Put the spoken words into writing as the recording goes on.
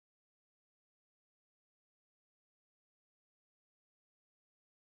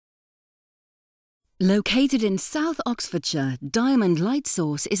Located in South Oxfordshire, Diamond Light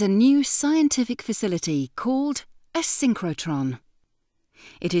Source is a new scientific facility called a synchrotron.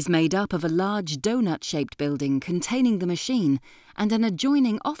 It is made up of a large donut-shaped building containing the machine and an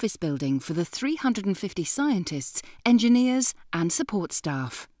adjoining office building for the 350 scientists, engineers and support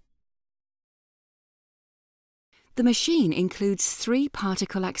staff. The machine includes 3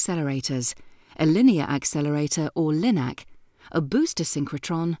 particle accelerators, a linear accelerator or LINAC, a booster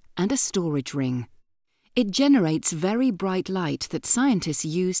synchrotron and a storage ring. It generates very bright light that scientists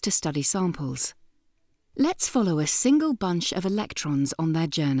use to study samples. Let's follow a single bunch of electrons on their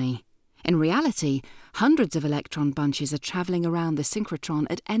journey. In reality, hundreds of electron bunches are travelling around the synchrotron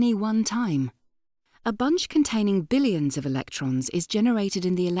at any one time. A bunch containing billions of electrons is generated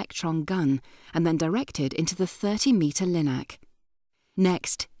in the electron gun and then directed into the 30-metre LINAC.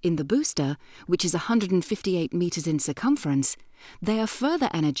 Next, in the booster, which is 158 metres in circumference, they are further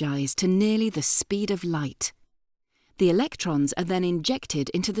energised to nearly the speed of light. The electrons are then injected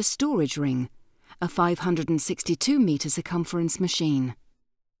into the storage ring, a 562-metre circumference machine.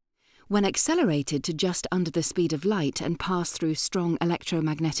 When accelerated to just under the speed of light and pass through strong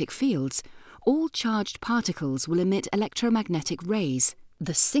electromagnetic fields, all charged particles will emit electromagnetic rays,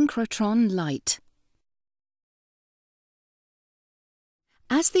 the synchrotron light.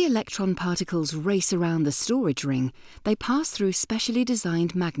 As the electron particles race around the storage ring, they pass through specially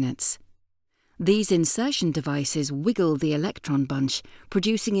designed magnets. These insertion devices wiggle the electron bunch,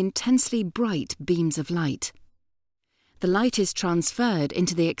 producing intensely bright beams of light. The light is transferred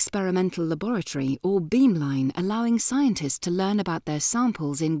into the experimental laboratory or beamline, allowing scientists to learn about their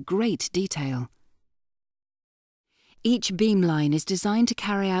samples in great detail. Each beamline is designed to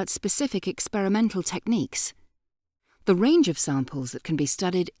carry out specific experimental techniques. The range of samples that can be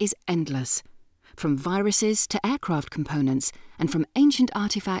studied is endless, from viruses to aircraft components and from ancient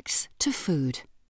artifacts to food.